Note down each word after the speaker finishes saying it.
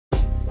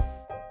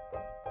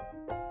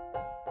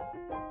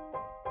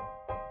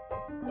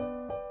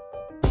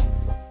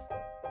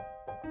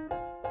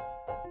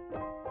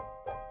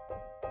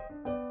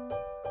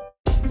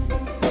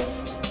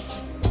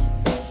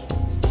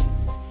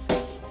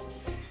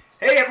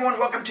everyone,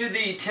 welcome to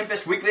the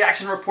Tempest Weekly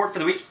Action Report for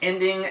the week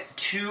ending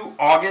 2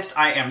 August.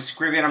 I am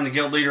Scribian, I'm the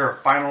guild leader of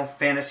Final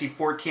Fantasy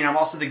XIV. I'm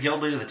also the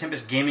guild leader of the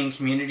Tempest gaming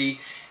community.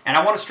 And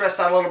I want to stress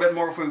out a little bit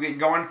more before we get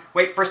going.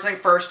 Wait, first thing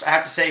first, I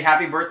have to say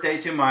happy birthday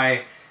to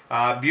my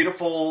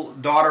beautiful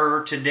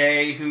daughter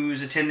today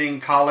who's attending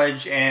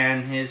college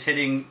and is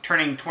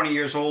turning 20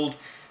 years old.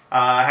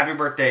 Happy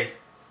birthday.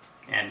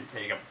 And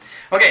there you go.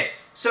 Okay.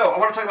 So, I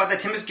want to talk about the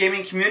Tempest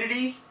gaming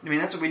community. I mean,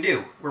 that's what we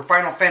do. We're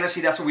Final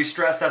Fantasy, that's what we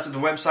stress, that's what the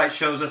website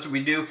shows, that's what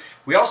we do.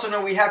 We also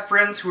know we have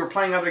friends who are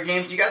playing other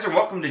games. You guys are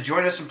welcome to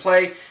join us and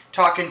play,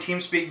 talk in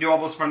TeamSpeak, do all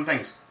those fun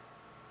things.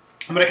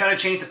 I'm going to kind of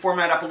change the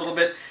format up a little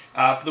bit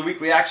for the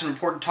Weekly Action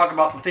Report to talk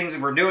about the things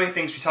that we're doing,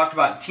 things we talked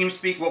about in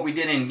TeamSpeak, what we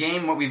did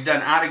in-game, what we've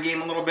done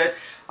out-of-game a little bit.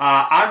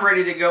 I'm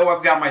ready to go.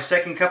 I've got my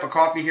second cup of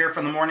coffee here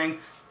from the morning,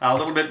 a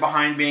little bit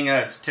behind being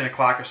it's 10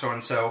 o'clock or so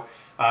and so.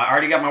 I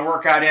already got my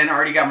workout in,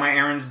 already got my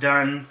errands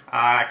done,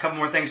 a couple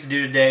more things to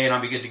do today, and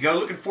I'll be good to go.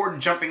 Looking forward to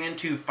jumping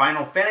into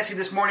Final Fantasy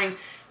this morning.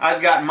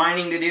 I've got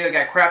mining to do, I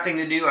got crafting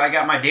to do, I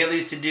got my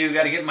dailies to do,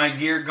 got to get my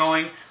gear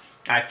going.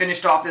 I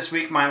finished off this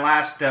week my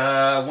last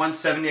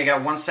 170, I got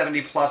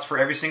 170 plus for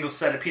every single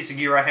piece of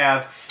gear I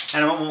have,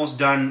 and I'm almost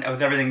done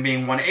with everything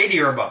being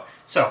 180 or above.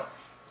 So,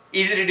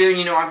 easy to do,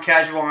 you know, I'm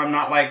casual, I'm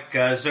not like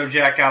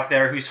Zojak out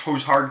there who's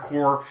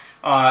hardcore.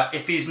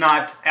 If he's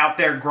not out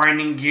there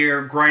grinding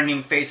gear,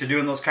 grinding fates, or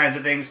doing those kinds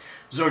of things,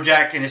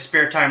 Zojak in his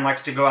spare time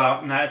likes to go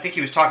out, and I think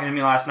he was talking to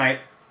me last night.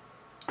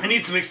 He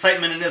needs some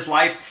excitement in his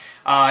life.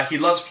 He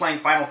loves playing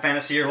Final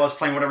Fantasy, or loves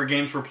playing whatever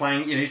games we're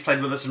playing. You know, he's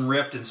played with us in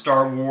Rift and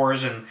Star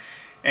Wars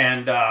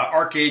and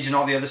Arcade and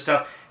all the other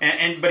stuff.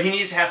 But he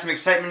needs to have some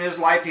excitement in his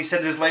life. He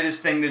said his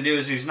latest thing to do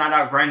is he's not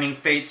out grinding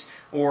fates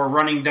or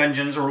running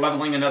dungeons or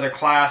leveling another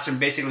class and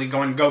basically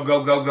going go,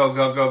 go, go, go,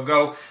 go, go,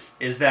 go.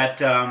 Is that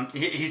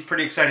he's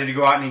pretty excited to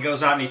go out, and he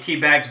goes out and he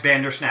teabags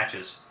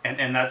Bandersnatches.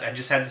 And that, I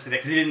just had to say that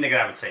because he didn't think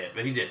I would say it,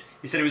 but he did.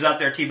 He said he was out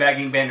there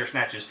teabagging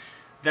Bandersnatches.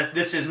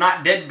 This is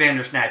not dead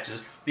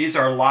Bandersnatches. These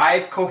are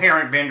live,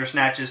 coherent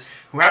Bandersnatches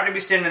who happen to be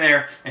standing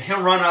there, and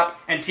he'll run up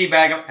and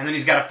teabag them, and then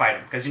he's got to fight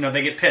them because, you know,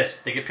 they get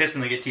pissed. They get pissed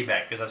when they get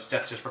teabagged because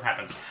that's just what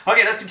happens.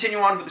 Okay, let's continue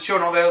on with the show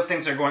and all the other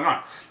things that are going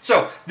on.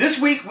 So,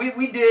 this week we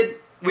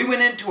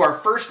went into our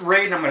first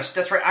raid, and I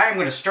am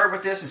going to start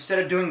with this instead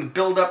of doing the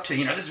build-up to,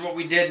 you know, this is what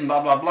we did and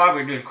blah, blah, blah.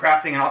 We're doing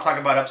crafting, and I'll talk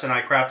about Ups and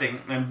Eye crafting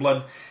and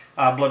Blood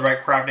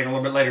Right crafting a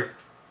little bit later.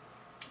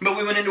 But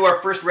we went into our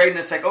first raid, and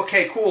it's like,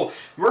 okay, cool.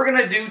 We're going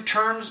to do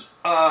turns,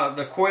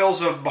 the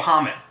Coils of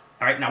Bahamut.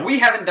 All right, now we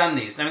haven't done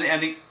these. I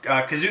think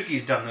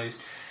Kazuki's done these,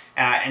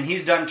 and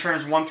he's done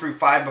turns 1 through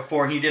 5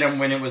 before. He did them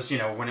when it was, you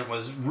know, when it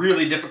was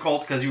really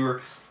difficult because you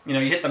were, you know,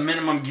 you hit the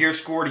minimum gear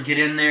score to get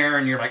in there,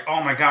 and you're like,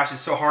 oh my gosh,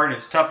 it's so hard and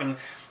it's tough. And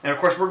of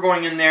course, we're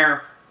going in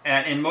there,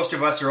 and most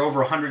of us are over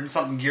 100 and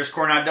something gear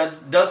score. Now,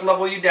 it does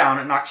level you down.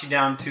 It knocks you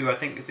down to, I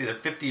think it's either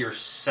 50 or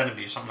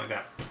 70 or something like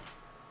that.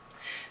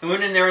 And we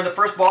went in there, and the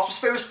first boss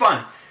was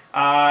fun.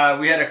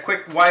 We had a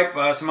quick wipe,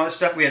 some other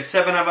stuff. We had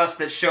 7 of us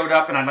that showed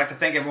up, and I'd like to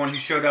thank everyone who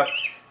showed up.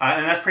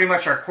 And that's pretty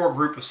much our core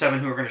group of 7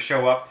 who are going to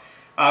show up.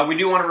 We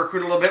do want to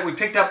recruit a little bit. We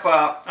picked up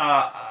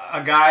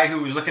a guy who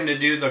was looking to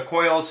do the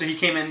coils, so he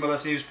came in with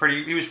us, and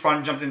he was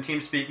fun, jumped in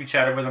TeamSpeak, we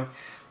chatted with him.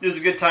 It was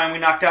a good time. We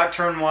knocked out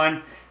turn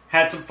 1,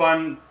 had some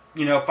fun,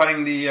 you know,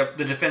 fighting the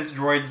defense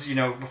droids, you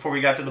know, before we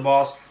got to the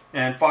boss,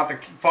 and fought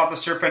the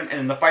serpent,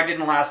 and the fight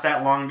didn't last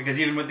that long because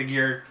even with the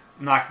gear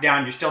knocked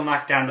down, you're still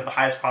knocked down to the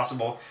highest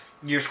possible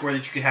gear score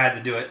that you could have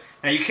to do it.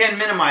 Now, you can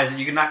minimize it.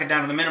 You can knock it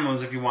down to the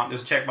minimums if you want.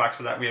 There's a checkbox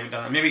for that. We haven't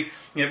done that. Maybe,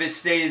 you know, if it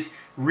stays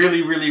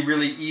really, really,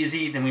 really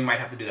easy, then we might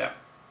have to do that.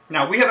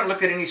 Now, we haven't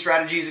looked at any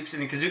strategies.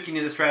 Kazuki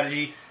knew the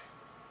strategy,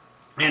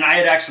 and I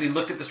had actually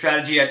looked at the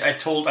strategy. I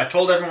told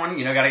everyone,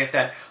 you know, got to get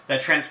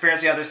that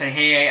transparency out there saying,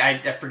 hey, I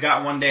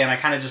forgot one day, and I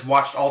kind of just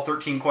watched all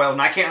 13 coils,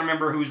 and I can't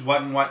remember who's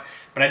what and what,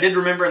 but I did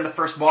remember in the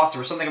first boss there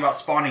was something about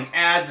spawning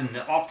ads and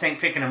the off-tank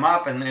picking them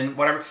up and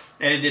whatever,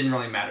 and it didn't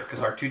really matter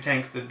because our 2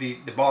 tanks, the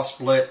boss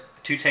split,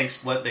 2 tanks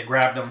split, they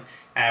grabbed them,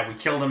 we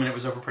killed them, and it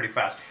was over pretty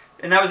fast.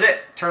 And that was it.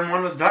 Turn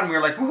 1 was done. We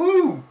were like,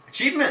 woohoo!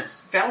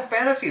 Achievements! Final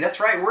Fantasy! That's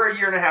right, we're a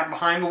year and a half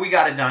behind, but we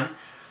got it done.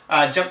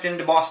 Jumped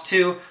into boss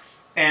 2,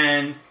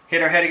 and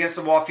hit our head against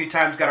the wall a few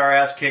times, got our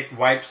ass kicked,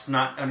 wipes,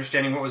 not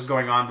understanding what was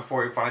going on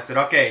before we finally said,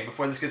 okay,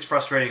 before this gets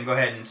frustrating, go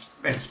ahead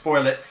and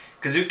spoil it.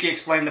 Kazuki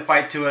explained the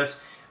fight to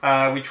us.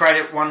 We tried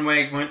it one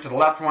way, went to the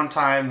left one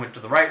time, went to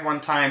the right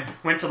one time,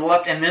 went to the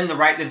left and then the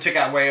right, then took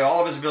away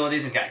all of his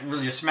abilities and got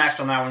really just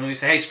smashed on that one. And we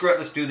said, hey, screw it,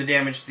 let's do the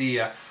damage,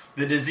 the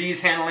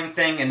disease handling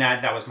thing, and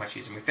that was much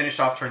easier. We finished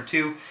off turn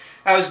 2.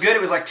 That was good.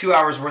 It was like 2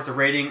 hours worth of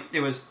raiding.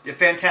 It was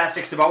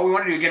fantastic. So all we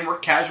wanted to do, again, we're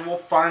casual,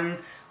 fun.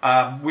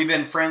 We've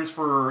been friends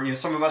for, you know,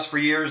 some of us for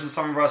years and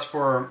some of us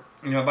for,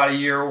 you know, about a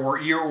year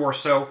or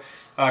so,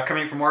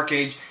 coming from our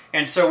age.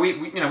 And so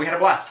we had a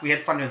blast. We had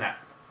fun doing that.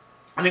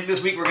 I think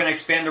this week we're going to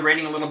expand the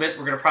rating a little bit.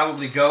 We're going to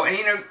probably go, and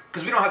you know,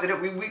 because we don't have to do,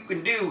 we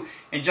can do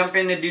and jump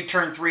in and do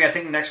turn 3. I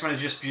think the next one is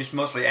just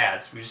mostly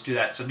ads. We just do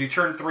that. So do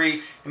turn 3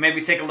 and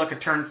maybe take a look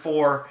at turn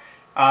 4.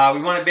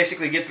 We want to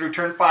basically get through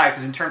turn 5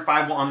 because in turn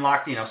 5 we'll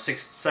unlock, you know,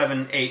 6,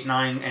 7, 8,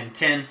 9, and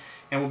 10.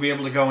 and we'll be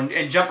able to go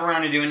and jump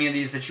around and do any of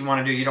these that you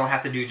want to do. You don't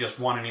have to do just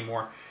one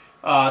anymore.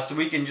 So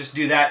we can just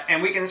do that,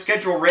 and we can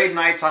schedule raid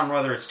nights on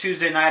whether it's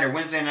Tuesday night or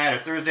Wednesday night or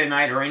Thursday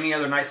night or any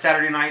other night,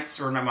 Saturday nights,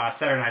 or no,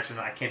 Saturday nights,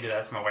 I can't do that,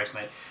 that's my wife's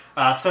night,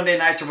 Sunday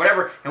nights or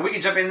whatever, and we can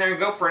jump in there and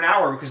go for an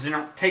hour because it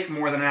don't take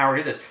more than an hour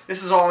to do this.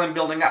 This is all in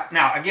building up.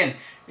 Now, again,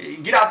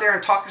 get out there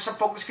and talk to some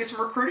folks, get some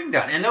recruiting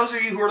done. And those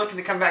of you who are looking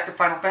to come back to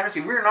Final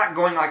Fantasy, we're not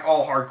going like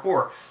all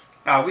hardcore.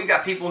 We've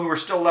got people who are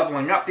still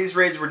leveling up. These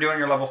raids we're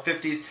doing are level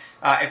 50s.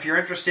 If you're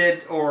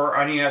interested, or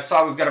I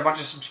saw we've got a bunch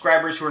of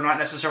subscribers who are not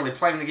necessarily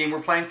playing the game we're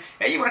playing.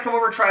 Hey, you want to come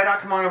over and try it out?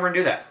 Come on over and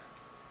do that.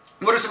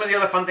 What are some of the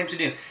other fun things to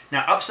do?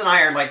 Now, Ups and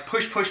I are like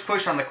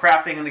push on the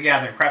crafting and the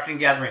gathering. Crafting and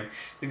gathering.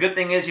 The good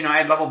thing is, I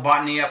had leveled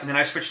botany up, and then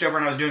I switched over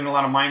and I was doing a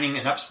lot of mining,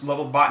 and Ups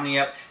leveled botany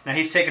up. Now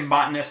he's taken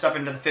botanist up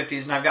into the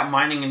 50s, and I've got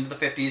mining into the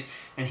 50s,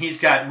 and he's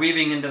got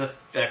weaving into the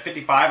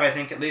 55, I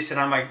think, at least, and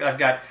I've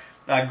got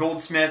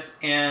goldsmith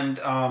and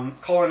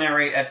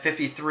culinary at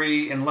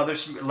 53, and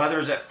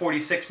leathers at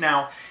 46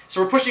 now.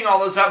 So we're pushing all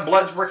those up.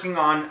 Blood's working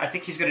on, I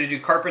think he's going to do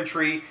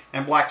carpentry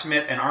and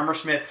blacksmith and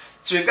armorsmith.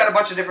 So we've got a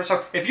bunch of different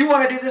stuff. If you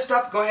want to do this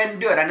stuff, go ahead and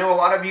do it. I know a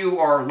lot of you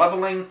are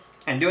leveling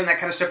and doing that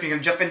kind of stuff. You're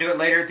going to jump into it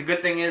later. The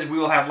good thing is we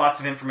will have lots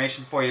of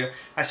information for you.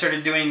 I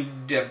started doing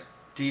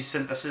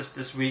desynthesis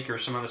this week or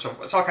some other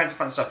stuff. It's all kinds of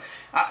fun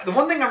stuff. The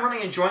one thing I'm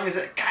really enjoying is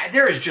that, God,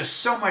 there is just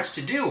so much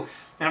to do.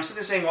 And I'm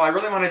sitting there saying, well, I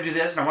really want to do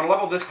this, and I want to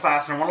level this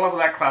class, and I want to level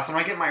that class, and I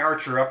want to get my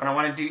archer up, and I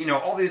want to do,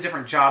 all these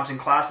different jobs and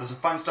classes and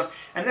fun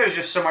stuff. And there's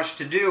just so much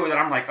to do that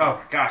I'm like,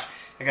 oh my gosh,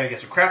 I got to get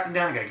some crafting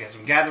done, I got to get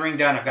some gathering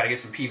done, I've got to get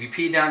some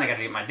PvP done, I got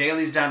to get my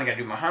dailies done, I got to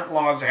do my hunt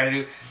logs, I got to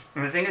do.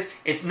 And the thing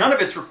is, none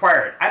of it's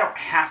required. I don't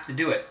have to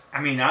do it.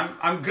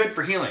 I'm good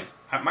for healing.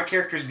 My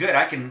character's good.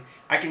 I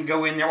can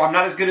go in there. Well, I'm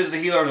not as good as the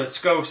healer that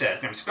Sko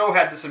says. Sko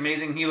had this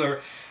amazing healer,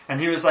 and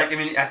he was like,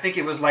 I think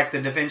it was like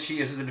the Da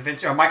Vinci,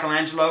 or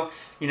Michelangelo,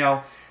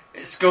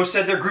 Sko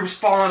said their group's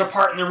falling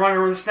apart and they're running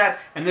around this and that,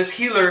 and this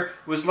healer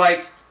was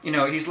like,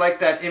 he's like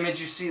that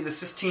image you see, the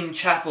Sistine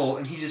Chapel,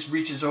 and he just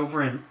reaches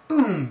over and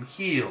boom,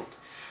 healed.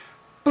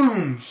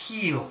 Boom,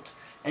 healed.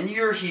 And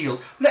you're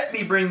healed. Let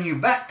me bring you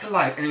back to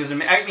life. And it was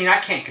I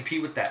can't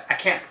compete with that. I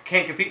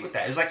can't compete with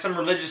that. It's like some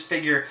religious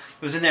figure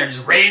who was in there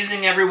just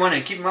raising everyone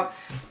and keeping them up.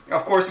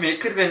 Of course, it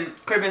could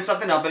have been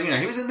something else, but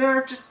he was in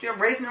there just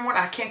raising everyone.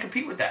 I can't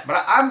compete with that.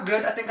 But I'm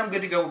good. I think I'm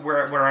good to go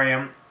where I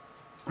am.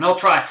 And I'll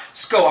try.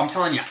 Sko, I'm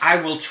telling you, I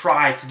will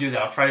try to do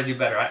that. I'll try to do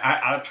better.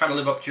 I'll try to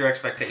live up to your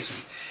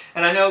expectations.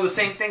 And I know the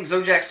same thing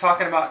Zojak's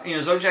talking about.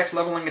 Zojak's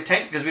leveling a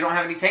tank because we don't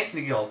have any tanks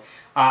in the guild.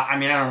 I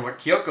don't know what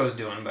Kyoko's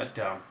doing, but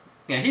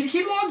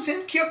he logs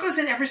in. Kyoko's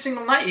in every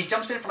single night. He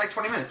jumps in for like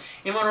 20 minutes.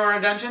 You want to run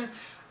a dungeon?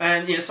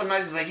 And some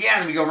nights it's like, yeah,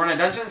 and we go run a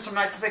dungeon. Some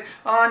nights it's like,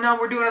 oh no,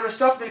 we're doing other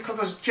stuff. Then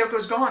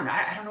Kyoko's gone.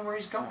 I don't know where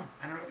he's going.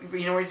 I don't know.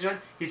 You know what he's doing?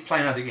 He's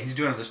playing other games. He's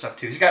doing other stuff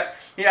too. He had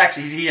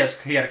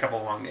a couple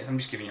of long days. I'm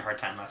just giving you a hard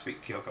time last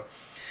week, Kyoko.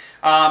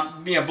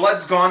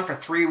 Blood's gone for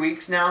 3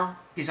 weeks now.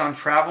 He's on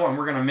travel, and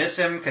we're going to miss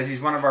him because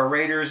he's one of our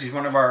raiders. He's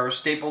one of our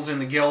staples in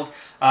the guild.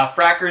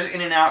 Fracker's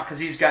in and out because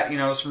he's got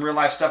some real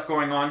life stuff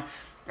going on.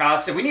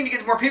 So we need to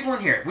get more people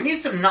in here. We need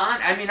some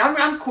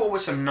I'm cool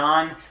with some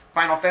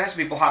non-Final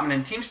Fantasy people hopping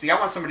in TeamSpeak. I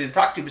want somebody to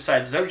talk to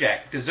besides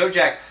Zojak, because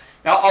Zojak,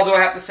 although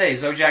I have to say,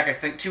 Zojak, I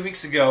think 2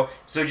 weeks ago,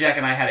 Zojak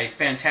and I had a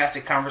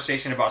fantastic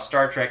conversation about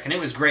Star Trek, and it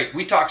was great.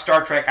 We talked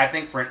Star Trek, I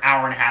think, for an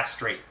hour and a half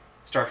straight.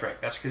 Star Trek.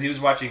 That's because he's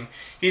watching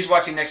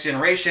Next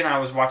Generation, I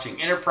was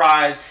watching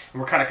Enterprise,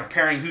 and we're kind of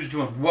comparing who's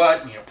doing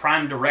what,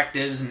 prime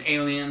directives and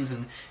aliens,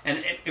 and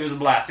it was a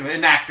blast.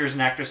 And actors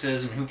and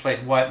actresses and who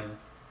played what, and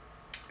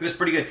it was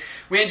pretty good.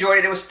 We enjoyed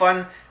it. It was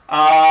fun.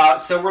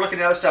 So we're looking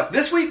at other stuff.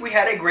 This week we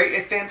had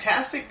a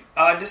fantastic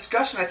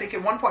discussion. I think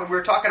at one point we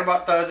were talking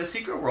about the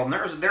Secret World.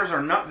 And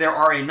there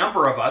are a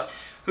number of us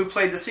who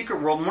played the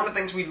Secret World. And one of the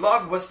things we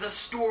loved was the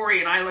story.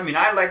 And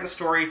I like the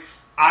story.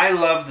 I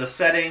love the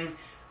setting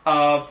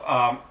of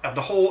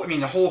the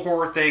whole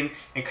horror thing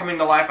and coming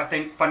to life. I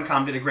think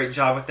Funcom did a great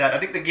job with that. I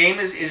think the game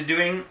is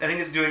doing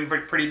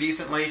pretty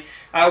decently.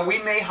 We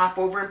may hop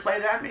over and play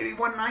that maybe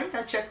one night.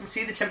 I check and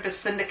see. The Tempest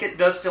Syndicate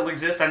does still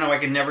exist. I know I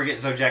can never get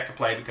Zojak to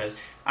play because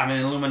I'm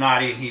an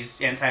Illuminati and he's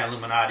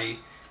anti-Illuminati,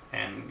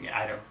 and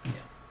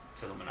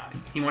it's Illuminati.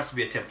 He wants to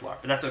be a Templar,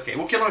 but that's okay.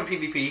 We'll kill him in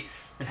PvP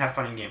and have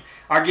fun in game.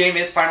 Our game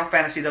is Final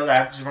Fantasy, though.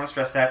 I just want to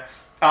stress that.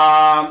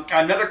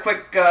 Another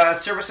quick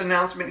service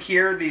announcement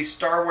here: the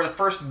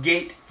first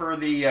gate for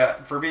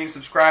being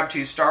subscribed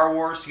to Star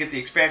Wars to get the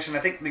expansion. I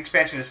think the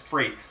expansion is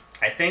free.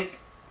 I think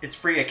it's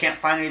free. I can't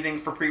find anything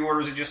for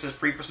pre-orders. It just says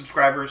free for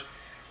subscribers.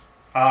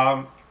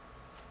 That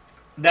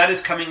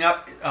is coming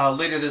up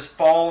later this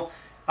fall.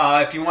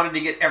 If you wanted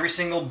to get every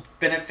single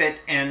benefit,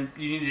 and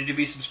you needed to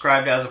be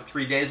subscribed as of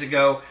 3 days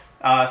ago,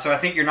 so I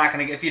think you're not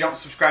going to get, if you don't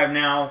subscribe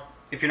now.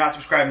 If you're not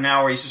subscribed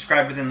now, or you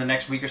subscribe within the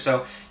next week or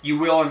so, you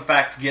will, in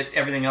fact, get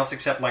everything else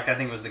except, I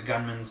think it was the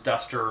Gunman's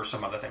Duster or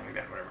some other thing like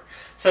that, whatever.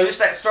 So just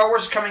that Star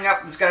Wars is coming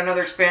up. It's got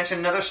another expansion,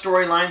 another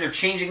storyline. They're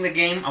changing the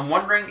game. I'm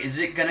wondering, is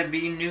it going to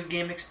be new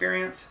game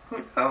experience?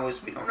 Who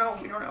knows? We don't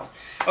know.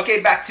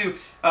 Okay, back into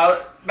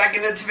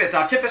Tempest.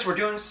 Now, Tempest,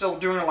 we're still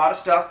doing a lot of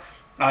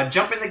stuff.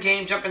 jump in the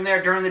game, jump in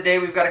there during the day.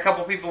 We've got a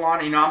couple people on.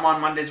 I'm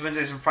on Mondays,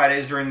 Wednesdays, and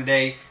Fridays during the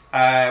day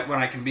when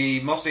I can be.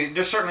 Mostly,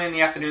 just certainly in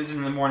the afternoons and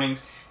in the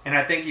mornings. And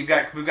I think we've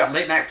got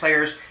late night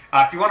players.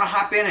 If you want to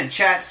hop in and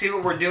chat, see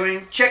what we're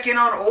doing, check in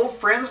on old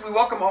friends. We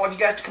welcome all of you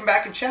guys to come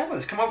back and chat with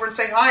us. Come over and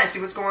say hi and see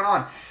what's going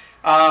on.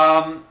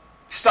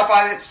 Stop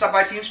by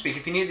TeamSpeak.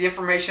 If you need the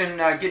information,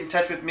 get in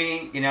touch with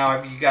me. You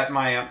got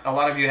my. A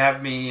lot of you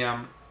have me.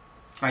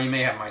 You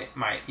may have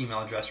my email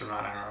address or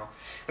not. I don't know.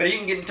 But you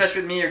can get in touch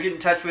with me or get in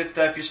touch with.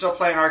 If you're still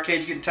playing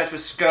arcades, get in touch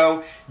with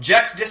Sco.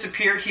 Jex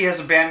disappeared. He has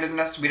abandoned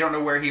us. We don't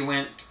know where he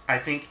went. I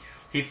think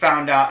he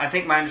found out. I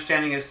think my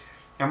understanding is.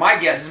 Now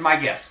this is my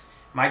guess.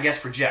 My guess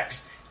for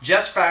Jex.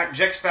 Jex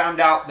found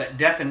out that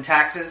Death and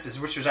Taxes,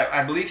 which was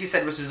I believe he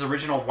said was his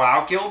original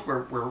WoW guild,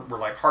 where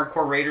like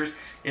hardcore raiders,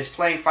 is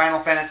playing Final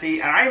Fantasy,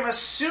 and I'm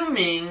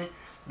assuming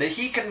that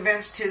he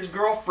convinced his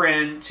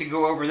girlfriend to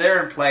go over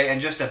there and play, and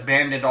just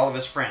abandoned all of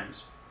his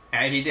friends.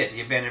 And he did.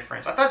 He abandoned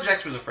friends. I thought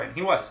Jex was a friend.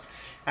 He was,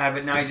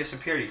 but now he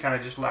disappeared. He kind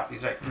of just left.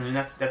 He's like, and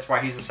that's why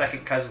he's a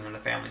second cousin in the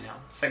family now.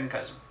 Second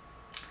cousin.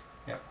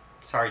 Yep.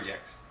 Sorry,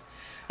 Jex.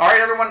 All right,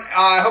 everyone.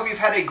 I hope you've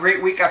had a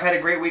great week. I've had a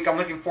great week. I'm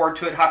looking forward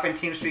to it. Hop in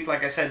TeamSpeak,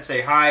 like I said,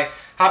 say hi.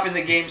 Hop in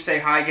the game, say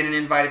hi. Get an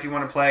invite if you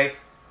want to play.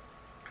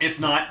 If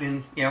not,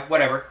 then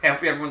whatever. I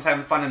hope everyone's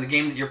having fun in the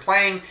game that you're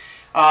playing.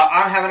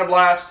 I'm having a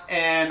blast,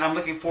 and I'm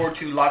looking forward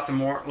to lots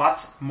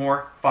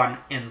more fun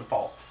in the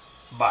fall.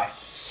 Bye.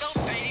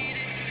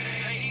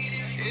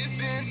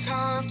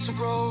 Time to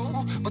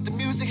roll, but the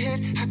music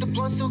hit, had the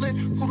blunt still lit.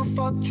 Who the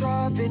fuck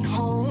driving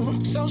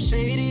home? So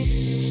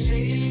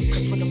shady.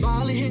 Cause when the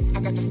molly hit, I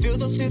got to feel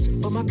those hips,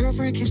 but my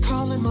girlfriend keeps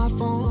calling my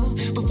phone.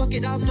 But fuck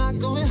it, I'm not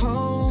going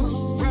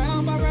home.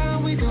 Round by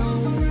round we go,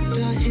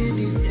 the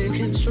Henny's in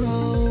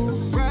control.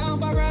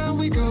 Round by round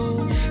we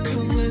go,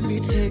 come let me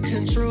take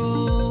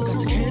control.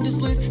 Got the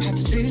candles lit, had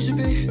to change a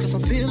bit, cause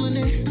I'm feeling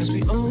it, cause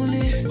we own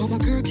it. But my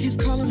girl keeps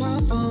calling my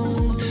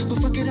phone, but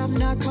fuck it, I'm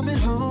not coming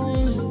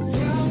home.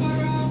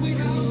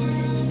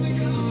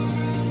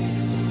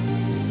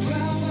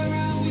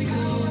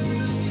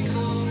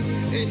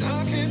 And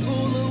I can't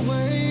pull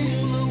away.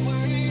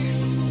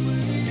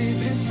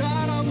 Deep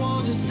inside I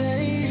want to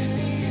stay.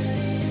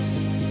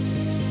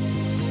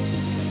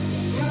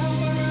 Round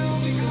by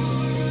round we go.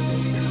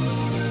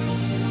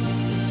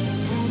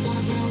 Round by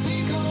round we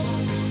go.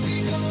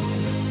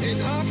 And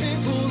I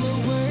can't pull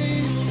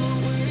away.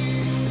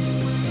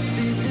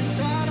 Deep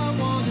inside I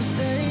want to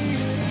stay.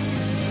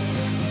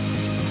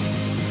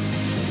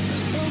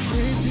 So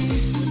crazy.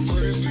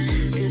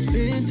 It's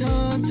been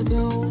time to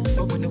go,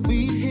 but when the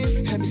weed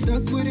hit, had me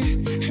stuck with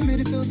it, it made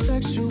it feel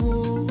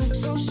sexual.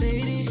 So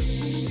shady.